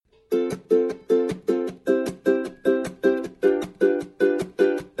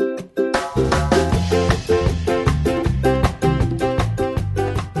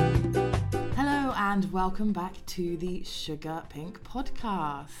welcome back to the Sugar Pink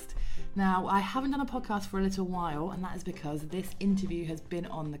podcast. Now, I haven't done a podcast for a little while, and that is because this interview has been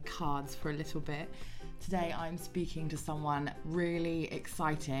on the cards for a little bit. Today I'm speaking to someone really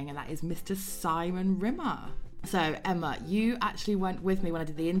exciting, and that is Mr. Simon Rimmer. So, Emma, you actually weren't with me when I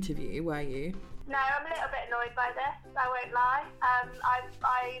did the interview, were you? No, I'm a little bit annoyed by this, I won't lie.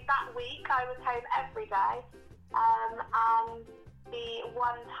 That week I was home every day, and the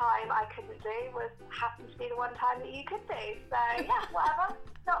one time I couldn't do happened to be the one time that you could do. So yeah, whatever.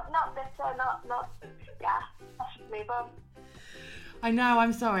 Not bitter, let's just move on. I know,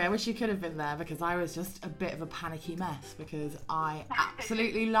 I'm sorry. I wish you could have been there because I was just a bit of a panicky mess because I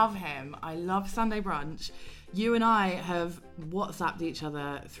absolutely love him. I love Sunday Brunch. You and I have WhatsApped each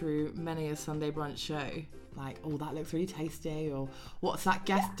other through many a Sunday Brunch show. Like, oh, that looks really tasty, or what's that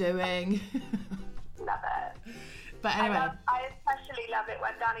guest doing? Love it. But anyway. I especially love it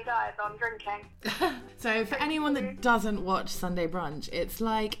when Danny dies on drinking. So for anyone that doesn't watch Sunday Brunch, it's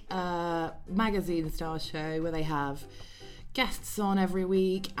like a magazine style show where they have guests on every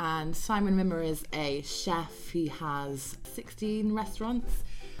week, and Simon Rimmer is a chef. He has 16 restaurants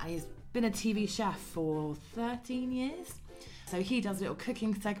and he's been a TV chef for 13 years. So he does little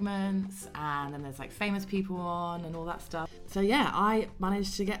cooking segments, and then there's like famous people on and all that stuff. So yeah, I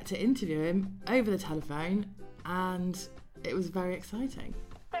managed to get to interview him over the telephone, and it was very exciting.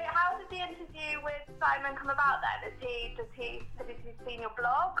 So how did the interview with Simon come about then? Has he seen your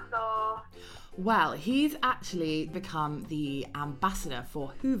blogs or? Well, he's actually become the ambassador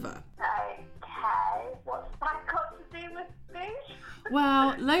for Hoover. Okay, what's that got to do with food?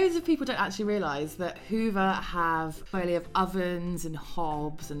 Well, loads of people don't actually realise that Hoover have a portfolio of ovens and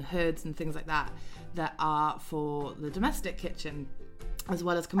hobs and hoods and things like that are for the domestic kitchen as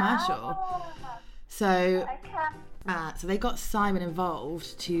well as commercial. Oh. So they got Simon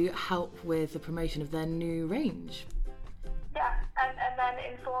involved to help with the promotion of their new range. Yeah, and then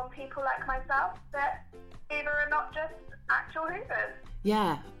inform people like myself that Hoover are not just actual Hoovers.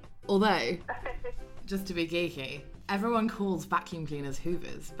 Yeah, although, just to be geeky, everyone calls vacuum cleaners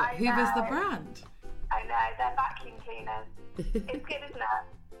Hoovers, but Hoover's the brand. I know, they're vacuum cleaners. It's good, isn't it?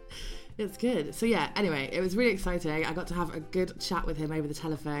 It's good. So yeah, anyway, it was really exciting. I got to have a good chat with him over the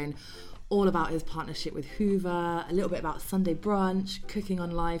telephone, all about his partnership with Hoover, a little bit about Sunday Brunch, cooking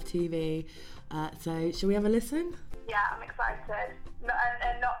on live TV. So shall we have a listen? Yeah, I'm excited.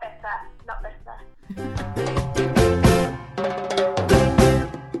 Not bitter.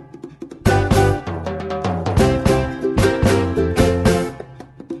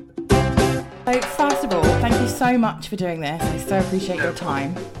 So first of all, thank you so much for doing this. I so appreciate your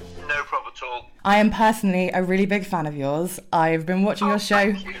time. No problem at all. I am personally a really big fan of yours. I've been watching your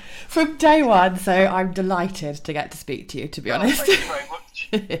show from day one, so I'm delighted to get to speak to you, to be honest. Thank you very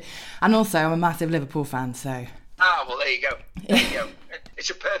much. And also, I'm a massive Liverpool fan, so... Ah, well, there you go. It's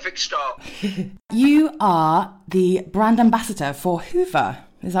a perfect start. You are the brand ambassador for Hoover,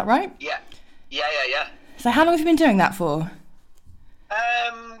 is that right? Yeah. So how long have you been doing that for?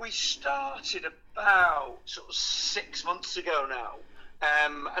 We started about sort of 6 months ago now.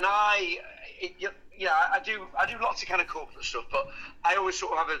 And I do lots of kind of corporate stuff, but I always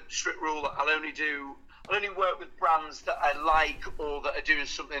sort of have a strict rule that I'll only work with brands that I like or that are doing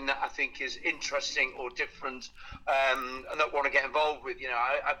something that I think is interesting or different, and that want to get involved with. You know,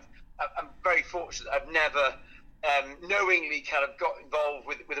 I'm very fortunate that I've never knowingly kind of got involved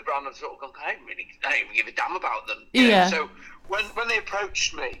with a brand and sort of gone, I don't even give a damn about them. Yeah. So when they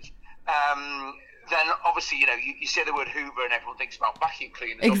approached me, then obviously, you know, you say the word Hoover and everyone thinks about vacuum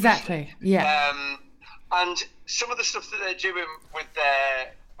cleaners. Exactly. Obviously. Yeah. And some of the stuff that they're doing with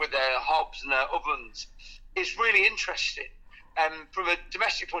their hobs and their ovens is really interesting. From a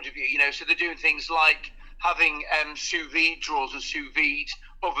domestic point of view, you know, so they're doing things like having sous vide drawers and sous vide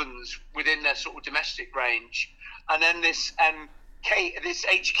ovens within their sort of domestic range, and then this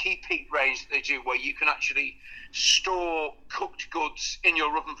HKP range that they do, where you can actually store cooked goods in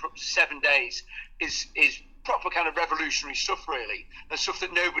your oven for up to 7 days, is proper kind of revolutionary stuff, really, and stuff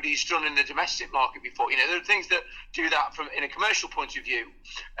that nobody's done in the domestic market before. You know, there are things that do that from in a commercial point of view.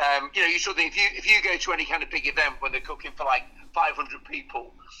 You know, you sort of think if you go to any kind of big event when they're cooking for like 500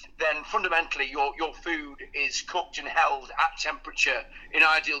 people, then fundamentally your food is cooked and held at temperature in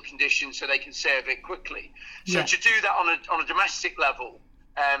ideal conditions so they can serve it quickly. So to do that on a domestic level,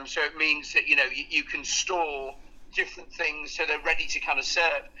 so it means that, you know, you can store different things so they're ready to kind of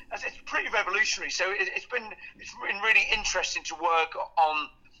serve. It's pretty revolutionary. So it's been really interesting to work on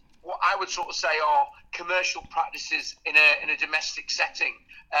what I would sort of say are commercial practices in a domestic setting,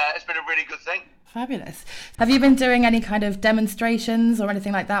 It's been a really good thing. Fabulous. Have you been doing any kind of demonstrations or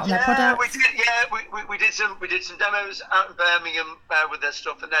anything like that on their products? We did some demos out in Birmingham with their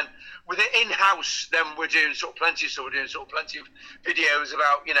stuff, and then with it in-house, then we're doing sort of plenty of videos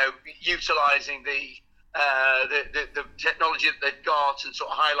about, you know, utilising the technology that they've got and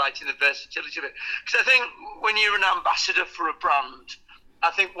sort of highlighting the versatility of it. Because I think when you're an ambassador for a brand,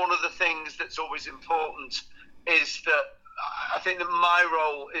 I think one of the things that's always important is that I think that my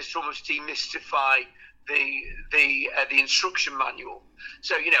role is to almost demystify the instruction manual.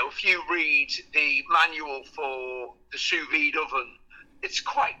 So, you know, if you read the manual for the sous vide oven, it's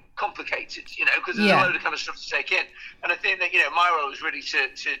quite complicated, you know, because there's a load of kind of stuff to take in. And I think that, you know, my role is really to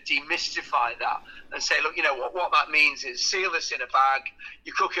demystify that and say, look, you know, what that means is seal this in a bag,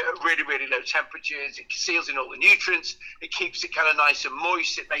 you cook it at really, really low temperatures, it seals in all the nutrients, it keeps it kind of nice and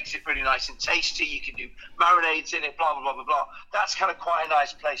moist, it makes it really nice and tasty, you can do marinades in it, blah, blah, blah, blah, blah. That's kind of quite a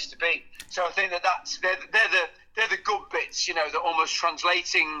nice place to be. So I think that they're the good bits, you know, that almost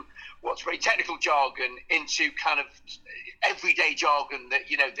translating what's very technical jargon into kind of everyday jargon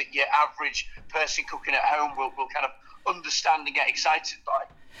that, you know, that your average person cooking at home will kind of understand and get excited by.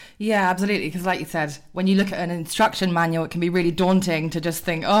 Yeah, absolutely. Because like you said, when you look at an instruction manual, it can be really daunting to just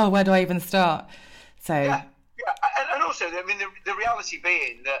think, oh, where do I even start? So yeah. And also, I mean, the reality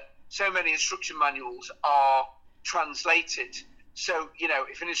being that so many instruction manuals are translated. So, you know,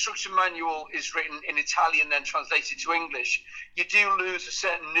 if an instruction manual is written in Italian then translated to English, you do lose a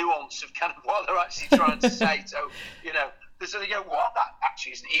certain nuance of kind of what they're actually trying to say. So, you know, so they go, what? That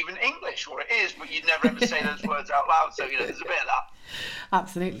actually isn't even English, or it is, but you'd never ever say those words out loud. So, you know, there's a bit of that.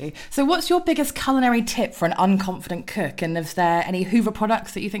 Absolutely. So what's your biggest culinary tip for an unconfident cook? And is there any Hoover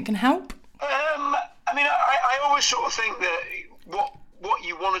products that you think can help? I mean, I always sort of think that what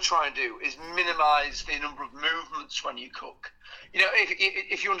you want to try and do is minimise the number of movements when you cook. You know,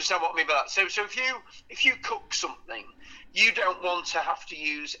 if you understand what I mean by that. So if you cook something, you don't want to have to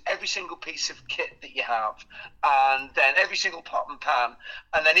use every single piece of kit that you have, and then every single pot and pan,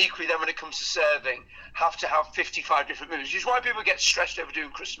 and then equally then when it comes to serving, have to have 55 different movements, which is why people get stressed over doing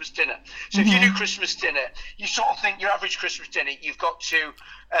Christmas dinner. So if you do Christmas dinner, you sort of think your average Christmas dinner, you've got to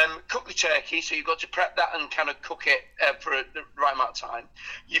cook the turkey, so you've got to prep that and kind of cook it for the right amount of time.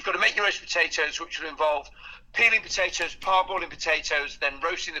 You've got to make your roast potatoes, which will involve peeling potatoes, parboiling potatoes, then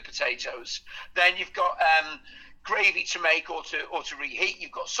roasting the potatoes. Then you've got gravy to make or to reheat.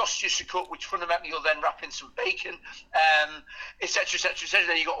 You've got sausages to cook, which fundamentally you'll then wrap in some bacon, etc., etc., etc.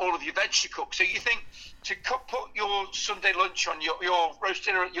 Then you've got all of your veg to cook. So you think to put your Sunday lunch on your roast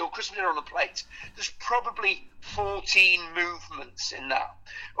dinner, your Christmas dinner on the plate, there's probably 14 movements in that.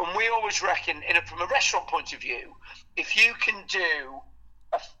 And we always reckon, from a restaurant point of view, if you can do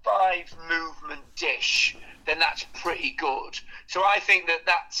a 5-movement dish, then that's pretty good. So I think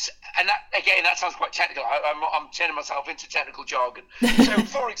that sounds quite technical. I'm turning myself into technical jargon. So,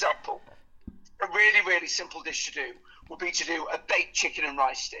 for example, a really, really simple dish to do would be to do a baked chicken and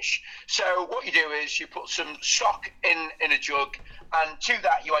rice dish. So what you do is you put some stock in a jug, and to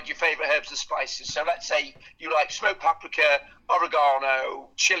that you add your favourite herbs and spices. So let's say you like smoked paprika, oregano,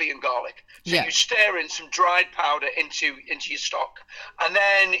 chili and garlic. So you stir in some dried powder into your stock, and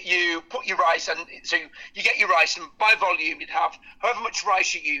then you put your rice, and so you get your rice, and by volume you'd have however much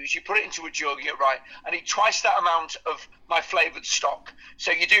rice you use, you put it into a jug, you're right, I need twice that amount of my flavoured stock.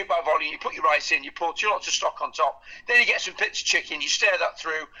 So you do it by volume, you put your rice in, you pour 2 lots of stock on top, then you get some bits of chicken, you stir that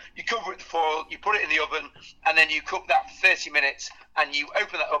through, you cover it with foil, you put it in the oven, and then you cook that for 30 minutes, and you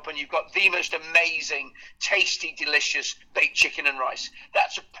open that up and you've got the most amazing, tasty, delicious baked chicken and rice.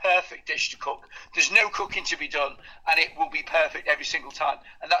 That's a perfect dish to cook. There's no cooking to be done, and it will be perfect every single time,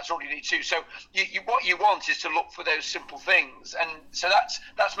 and that's all you need to do. So what you want is to look for those simple things, and so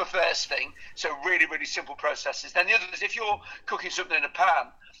that's my first thing. So really, really simple processes. Then the other is, if you're cooking something in a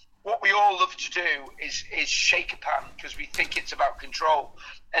pan, what we all love to do is shake a pan, because we think it's about control.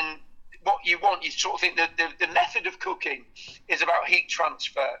 And what you want, you sort of think that the method of cooking is about heat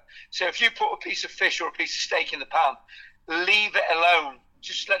transfer. So if you put a piece of fish or a piece of steak in the pan, leave it alone.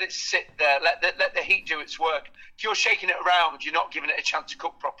 Just let it sit there. Let the heat do its work. If you're shaking it around, you're not giving it a chance to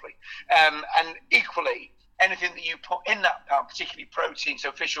cook properly. And equally, anything that you put in that pan, particularly protein,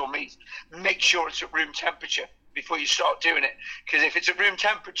 so fish or meat, make sure it's at room temperature before you start doing it. Because if it's at room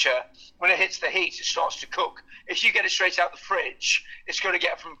temperature, when it hits the heat, it starts to cook. If you get it straight out the fridge, it's going to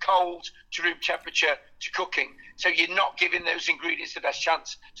get from cold to room temperature to cooking. So you're not giving those ingredients the best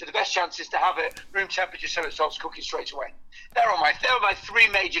chance. So the best chance is to have it room temperature so it starts cooking straight away. They're my 3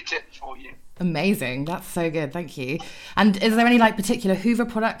 major tips for you. Amazing. That's so good. Thank you. And is there any particular Hoover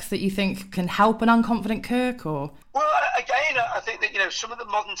products that you think can help an unconfident cook, or? Well, again, I think that, you know, some of the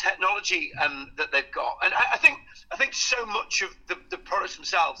modern technology that they've got, and I think so much of the products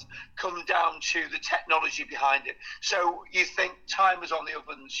themselves come down to the technology behind it. So you think timers on the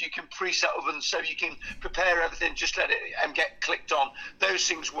ovens, you can preset ovens so you can prepare everything, just let it get clicked on. Those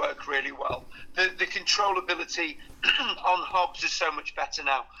things work really well. The controllability on hobs is so much better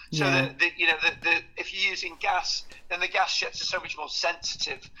now. So if you're using gas, then the gas jets are so much more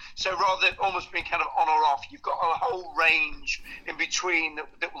sensitive. So rather than almost being kind of on or off, you've got a whole range in between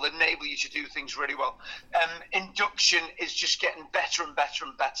that will enable you to do things really well. Induction is just getting better and better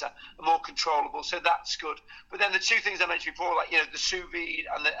and better and more controllable. So that's good. But then the two things I mentioned before, like, you know, the sous vide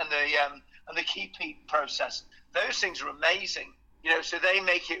and the keep heat process, those things are amazing. You know, so they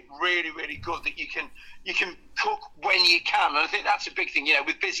make it really, really good that you can cook when you can. And I think that's a big thing, you know,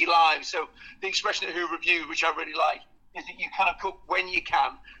 with busy lives. So the expression at Hoover Review, which I really like, is that you kind of cook when you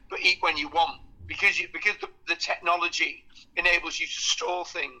can, but eat when you want. Because the technology enables you to store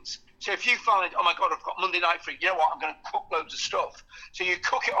things. So if you find, oh my God, I've got Monday night free, you know what, I'm going to cook loads of stuff. So you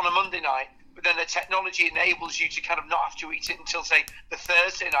cook it on a Monday night, but then the technology enables you to kind of not have to eat it until, say, the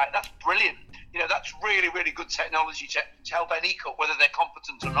Thursday night. That's brilliant. You know, that's really, really good technology to help any cook, whether they're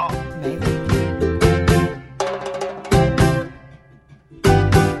competent or not. Amazing.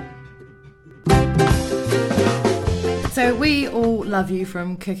 So we all love you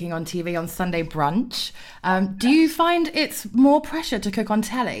from cooking on TV on Sunday Brunch. Do you find it's more pressure to cook on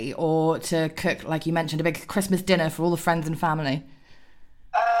telly or to cook, like you mentioned, a big Christmas dinner for all the friends and family?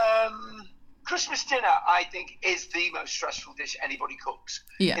 Christmas dinner, I think, is the most stressful dish anybody cooks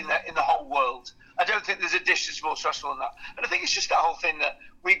in the whole world. I don't think there's a dish that's more stressful than that. And I think it's just that whole thing that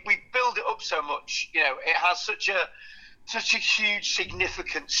we build it up so much. You know, it has such a huge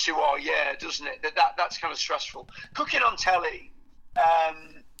significance to our year, doesn't it? That's kind of stressful. Cooking on telly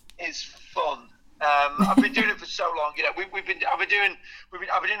is fun. I've been doing it for so long. You know, I've been doing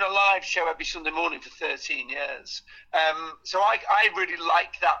a live show every Sunday morning for 13 years. So I really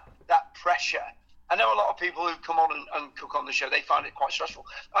like that pressure. I know a lot of people who come on and cook on the show, they find it quite stressful.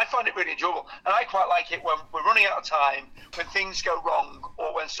 I find it really enjoyable. And I quite like it when we're running out of time, when things go wrong,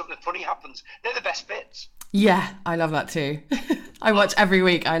 or when something funny happens. They're the best bits. Yeah, I love that too. I watch every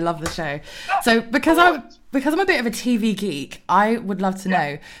week. I love the show. So because I'm a bit of a TV geek, I would love to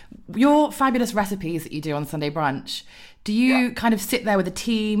know your fabulous recipes that you do on Sunday Brunch. Do you kind of sit there with a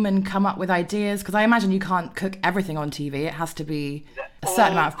team and come up with ideas? Because I imagine you can't cook everything on TV. It has to be a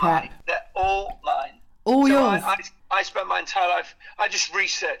certain amount of prep. They're all mine. All yours. I spend my entire life, I just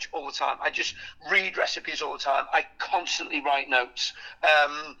research all the time. I just read recipes all the time. I constantly write notes.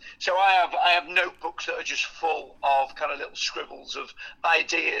 So I have notebooks that are just full of kind of little scribbles of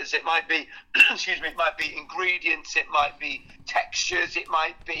ideas. It might be, it might be ingredients, it might be textures, it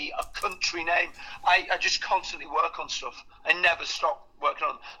might be a country name. I just constantly work on stuff. I never stop working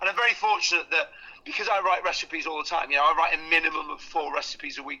on them. And I'm very fortunate that because I write recipes all the time, you know, I write a minimum of 4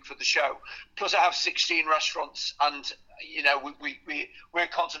 recipes a week for the show. Plus I have 16 restaurants and, you know, we're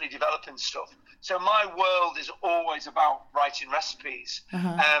constantly developing stuff. So my world is always about writing recipes.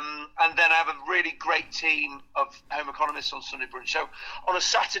 And then I have a really great team of home economists on Sunday Brunch. So on a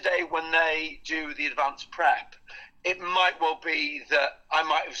Saturday when they do the advanced prep, it might well be that I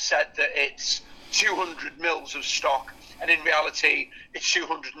might have said that it's 200 mils of stock, and in reality it's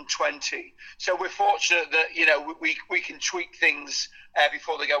 220. So we're fortunate that, you know, we can tweak things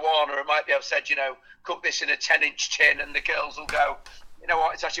before they go on, or it might be I've said, you know, cook this in a 10-inch tin, and the girls will go, you know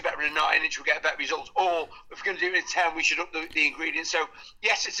what, it's actually better in a 9-inch, we'll get better results. Or if we're going to do it in 10, we should up the ingredients. So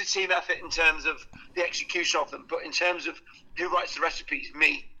yes, it's a team effort in terms of the execution of them, but in terms of who writes the recipes,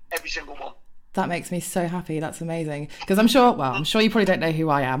 me, every single one. That makes me so happy. That's amazing. Because I'm sure you probably don't know who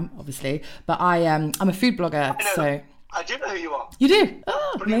I am, obviously, but I'm a food blogger. I do know who you are. You do?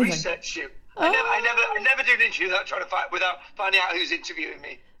 Oh, but amazing. I researched you. I never do an interview without finding out who's interviewing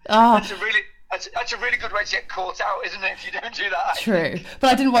me. Oh. That's a really good way to get caught out, isn't it, if you don't do that? True. But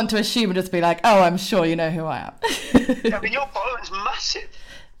I didn't want to assume and just be like, oh, I'm sure you know who I am. I mean, your following's massive.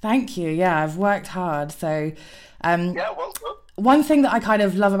 Thank you. Yeah, I've worked hard. So, well done. One thing that I kind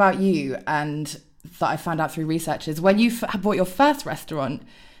of love about you and that I found out through research is when you bought your first restaurant,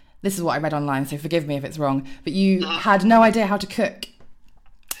 this is what I read online, so forgive me if it's wrong, but you had no idea how to cook.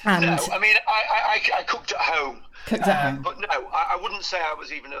 And no, I mean, I cooked at home. Cooked at home. But no, I wouldn't say I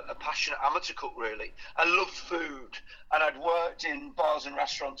was even a passionate amateur cook, really. I loved food, and I'd worked in bars and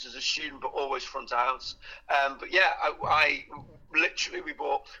restaurants as a student, but always front of house. But yeah, we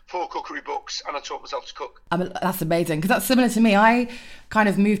bought 4 cookery books, and I taught myself to cook. That's amazing, because that's similar to me. I kind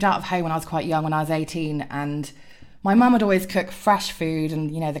of moved out of home when I was quite young, when I was 18, and my mum would always cook fresh food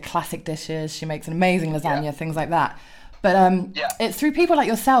and, you know, the classic dishes. She makes an amazing lasagna, things like that. But it's through people like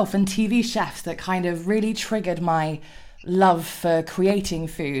yourself and TV chefs that kind of really triggered my love for creating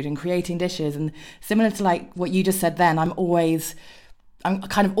food and creating dishes. And similar to like what you just said then, I'm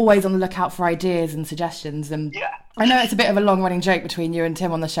kind of always on the lookout for ideas and suggestions. And I know it's a bit of a long running joke between you and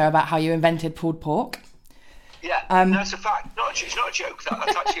Tim on the show about how you invented pulled pork. Yeah, that's a fact. It's not a joke.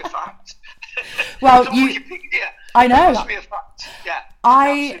 That's actually a fact. Well, I know. It must be a fact. Yeah.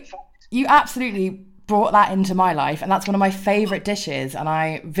 You absolutely brought that into my life, and that's one of my favourite dishes. And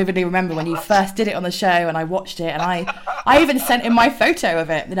I vividly remember when you first did it on the show, and I watched it, and I even sent in my photo of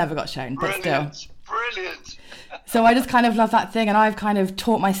it. It never got shown, but still. Brilliant. So I just kind of love that thing, and I've kind of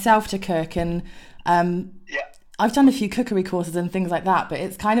taught myself to cook, and I've done a few cookery courses and things like that, but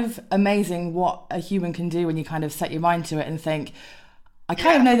it's kind of amazing what a human can do when you kind of set your mind to it and think, I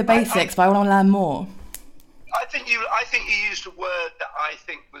kind of know the basics, but I want to learn more. I think you used a word that I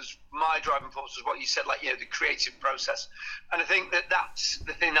think was my driving force, was what you said, like, the creative process. And I think that's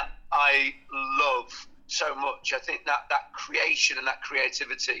the thing that I love so much. I think that creation and that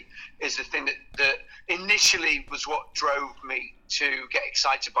creativity is the thing that initially was what drove me to get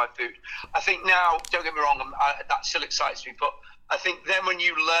excited by food. I think now, don't get me wrong, that still excites me, but I think then when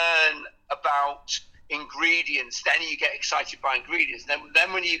you learn about ingredients, then you get excited by ingredients.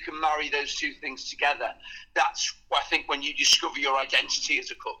 Then when you can marry those two things together, that's I think when you discover your identity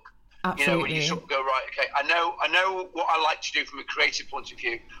as a cook. Absolutely. When you sort of go, right, okay, I know what I like to do from a creative point of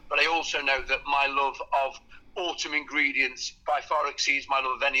view, but I also know that my love of autumn ingredients by far exceeds my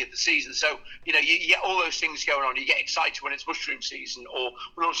love of any of the seasons. So, you get all those things going on. You get excited when it's mushroom season, or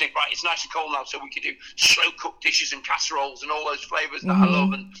when you think, right, it's nice and cold now, so we can do slow-cooked dishes and casseroles and all those flavours that I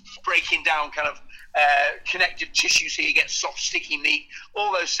love, and breaking down kind of connective tissue so you get soft, sticky meat,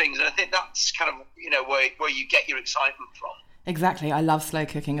 all those things. And I think that's kind of, where you get your excitement from. Exactly. I love slow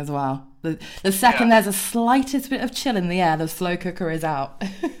cooking as well. The second there's a slightest bit of chill in the air, the slow cooker is out.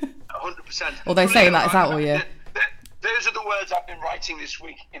 100%. Although saying that, it's out all year. Those are the words I've been writing this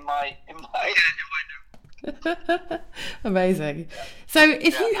week in my note. Amazing. So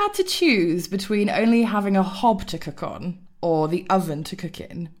if you had to choose between only having a hob to cook on or the oven to cook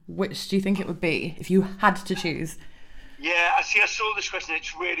in, which do you think it would be if you had to choose? Yeah, I saw this question.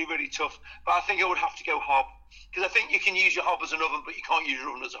 It's really, really tough. But I think I would have to go hob. Because I think you can use your hob as an oven, but you can't use your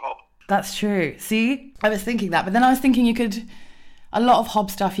oven as a hob. That's true. See, I was thinking that. But then I was thinking a lot of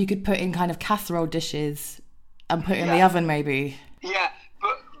hob stuff you could put in kind of casserole dishes and put in the oven maybe. Yeah,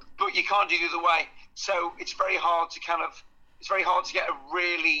 but you can't do the other way. So it's very hard to get a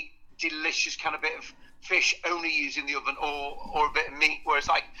really delicious kind of bit of fish only using the oven or a bit of meat. Whereas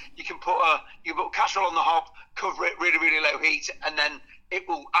like you can put a casserole on the hob, cover it really, really low heat, and then it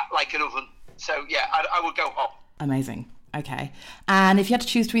will act like an oven. So yeah, I would go hob. Amazing. Okay. And if you had to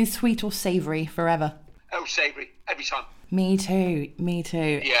choose between sweet or savoury forever? Oh, savoury every time. Me too.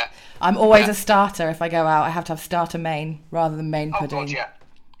 Yeah. I'm always a starter. If I go out, I have to have starter main rather than main pudding. Oh, God, yeah.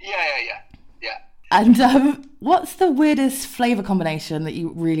 And what's the weirdest flavour combination that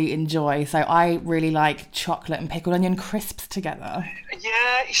you really enjoy? So I really like chocolate and pickled onion crisps together.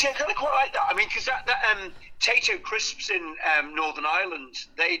 Yeah, you see, I kind of quite like that. I mean, because that Tato Crisps in Northern Ireland,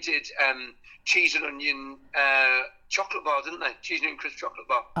 they did cheese and onion chocolate bar, didn't they? Cheese and onion crisp chocolate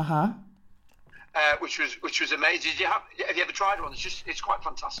bar. Uh-huh. Which was amazing. Have you ever tried one? It's quite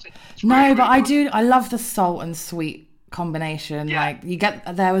fantastic. No, really, but really I love the salt and sweet combination. Yeah. Like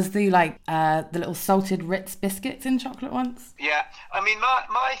there was the little salted Ritz biscuits in chocolate once. Yeah, I mean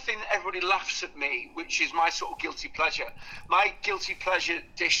my thing that everybody laughs at me, which is my sort of guilty pleasure. My guilty pleasure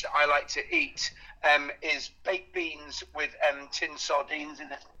dish that I like to eat is baked beans with tin sardines in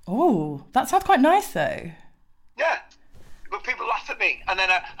it. Oh, that sounds quite nice though. Yeah. But people laugh at me, and then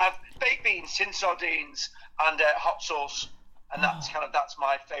I have baked beans, tin sardines, and hot sauce, and that's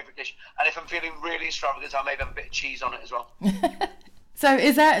my favourite dish. And if I'm feeling really extravagant, I may have a bit of cheese on it as well. So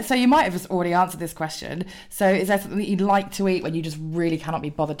you might have just already answered this question. So is there something that you'd like to eat when you just really cannot be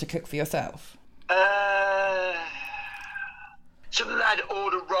bothered to cook for yourself? Something that I'd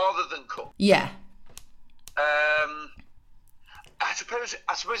order rather than cook. Yeah. I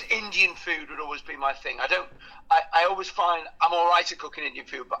suppose Indian food would always be my thing. I always find I'm all right at cooking Indian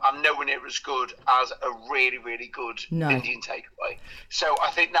food, but I'm nowhere near as good as a really, really good Indian takeaway. So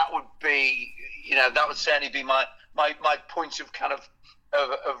I think that would be, that would certainly be my point of kind of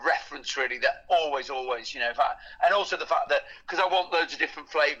reference, really, that always, and also the fact that, because I want loads of different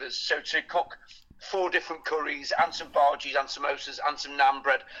flavours, so to cook 4 different curries and some bhajis and samosas and some naan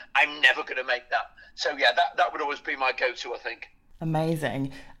bread, I'm never going to make that. So yeah, that would always be my go-to, I think.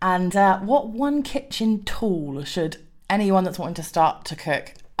 Amazing. And what one kitchen tool should anyone that's wanting to start to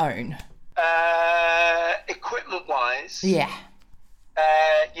cook own? Equipment-wise, Yeah.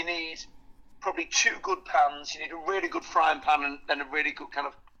 You need probably 2 good pans. You need a really good frying pan and then a really good kind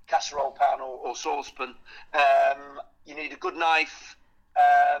of casserole pan or saucepan. You need a good knife.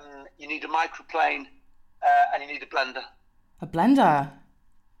 You need a microplane, and you need a blender. A blender?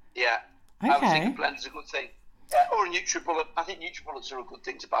 Yeah. Okay. I would think a blender's a good thing. Or a NutriBullet. I think NutriBullets are a good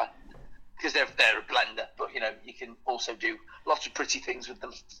thing to buy because they're a blender, but you can also do lots of pretty things with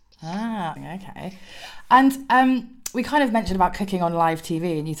them. Ah, okay. And we kind of mentioned about cooking on live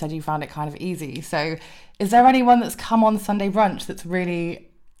TV, and you said you found it kind of easy. So is there anyone that's come on Sunday Brunch that's really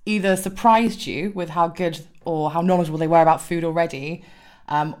either surprised you with how good or how knowledgeable they were about food already,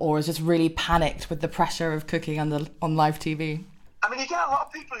 or is just really panicked with the pressure of cooking on live TV? I mean, you get a lot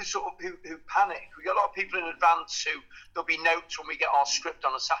of people who panic. We get a lot of people in advance who there'll be notes when we get our script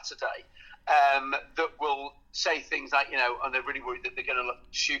on a Saturday that will say things like, and they're really worried that they're going to look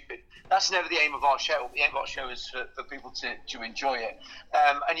stupid. That's never the aim of our show. The aim of our show is for people to enjoy it.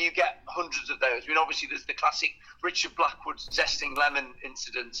 And you get hundreds of those. I mean, obviously, there's the classic Richard Blackwood zesting lemon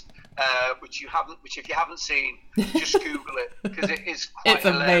incident, which if you haven't seen, just Google it because it is quite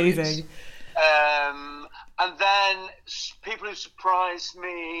hilarious. Amazing. And then people who surprised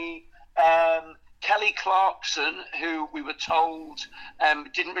me, Kelly Clarkson, who we were told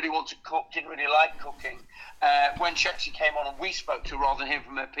didn't really want to cook, didn't really like cooking. When she actually came on and we spoke to her rather than hearing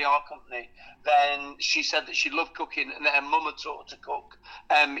from her PR company, then she said that she loved cooking and that her mum had taught her to cook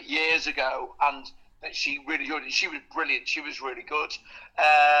years ago, and that she really enjoyed it. She was brilliant. She was really good.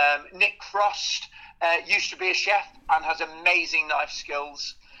 Nick Frost used to be a chef and has amazing knife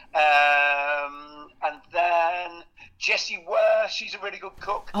skills. And then Jessie Ware, she's a really good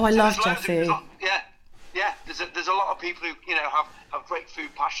cook. Oh, I love Jessie. Yeah. There's a lot of people who have great food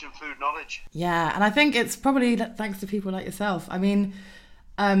passion and food knowledge. Yeah, and I think it's probably thanks to people like yourself. I mean,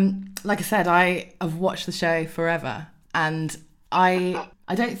 like I said, I have watched the show forever, and I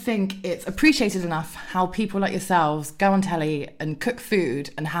don't think it's appreciated enough how people like yourselves go on telly and cook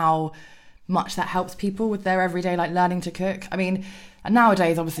food, and how much that helps people with their everyday, like learning to cook. I mean, and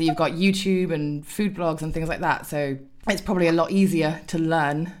nowadays, obviously, you've got YouTube and food blogs and things like that, so it's probably a lot easier to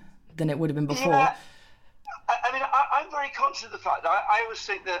learn than it would have been before. Yeah. I mean, I'm very conscious of the fact that I always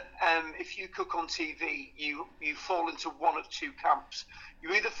think that if you cook on TV, you fall into one of two camps.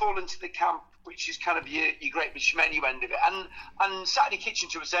 You either fall into the camp which is kind of your great British menu end of it, and Saturday Kitchen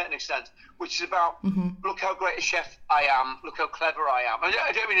to a certain extent, which is about look how great a chef I am, look how clever I am.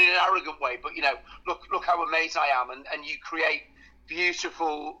 I don't mean in an arrogant way, but look how amazed I am, and you create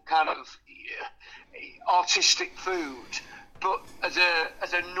beautiful kind of artistic food. But as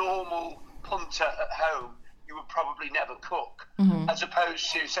a normal punter at home, you would probably never cook, as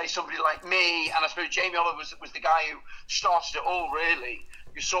opposed to, say, somebody like me, and I suppose Jamie Oliver was the guy who started it all, really,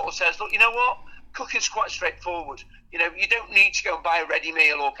 who sort of says, look, you know what, cooking's quite straightforward. You don't need to go and buy a ready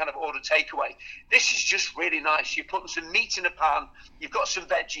meal or kind of order takeaway. This is just really nice. You're putting some meat in a pan, you've got some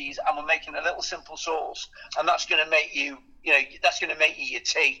veggies, and we're making a little simple sauce, and that's going to make you your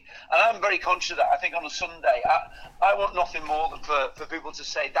tea. And I'm very conscious of that. I think on a Sunday, I want nothing more than for people to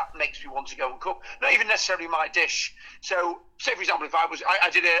say, that makes me want to go and cook. Not even necessarily my dish. So, say, for example, if I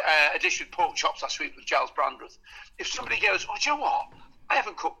did a dish with pork chops last week with Giles Brandreth. If somebody goes, oh, do you know what? I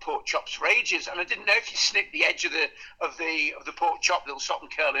haven't cooked pork chops for ages, and I didn't know if you snip the edge of the pork chop, they'll stop them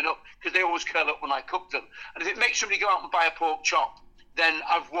curling up, because they always curl up when I cook them. And if it makes somebody go out and buy a pork chop, then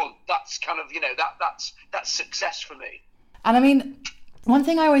I've won. That's kind of, that's success for me. And I mean, one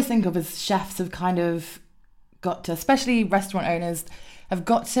thing I always think of is chefs have kind of got to, especially restaurant owners, have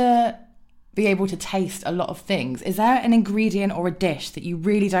got to be able to taste a lot of things. Is there an ingredient or a dish that you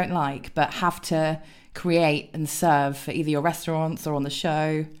really don't like but have to create and serve for either your restaurants or on the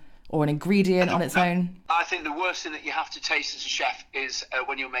show, or an ingredient on its own? I think the worst thing that you have to taste as a chef is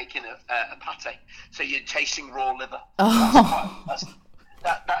when you're making a pate. So you're tasting raw liver. Oh.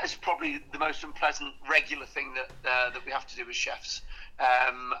 That is probably the most unpleasant regular thing that we have to do as chefs.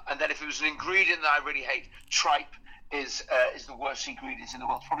 And then if it was an ingredient that I really hate, tripe is the worst ingredient in the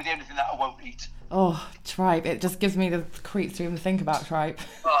world. Probably the only thing that I won't eat. Oh, tripe. It just gives me the creeps to even think about tripe.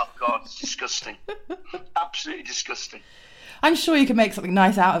 Oh, God, it's disgusting. Absolutely disgusting. I'm sure you could make something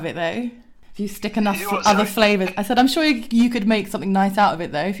nice out of it, though. If you stick enough other flavours. I said, I'm sure you could make something nice out of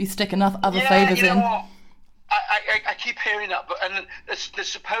it, though, if you stick enough other flavours in. What? I keep hearing that, but there's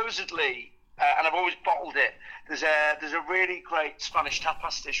supposedly, and I've always bottled it, there's a really great Spanish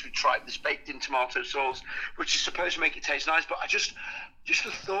tapas dish with tripe that's baked in tomato sauce, which is supposed to make it taste nice, but just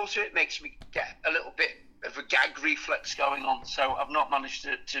the thought of it makes me get a little bit of a gag reflex going on, so I've not managed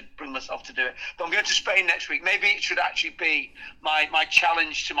to bring myself to do it. But I'm going to Spain next week. Maybe it should actually be my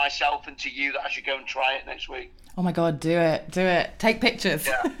challenge to myself and to you that I should go and try it next week. Oh my God, do it. Take pictures.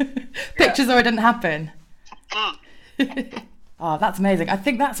 Yeah. Pictures or it didn't happen. Oh, that's amazing. I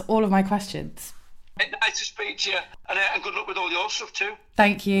think that's all of my questions. Nice to speak to you, and good luck with all your stuff too.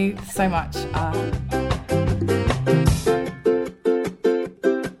 Thank you so much.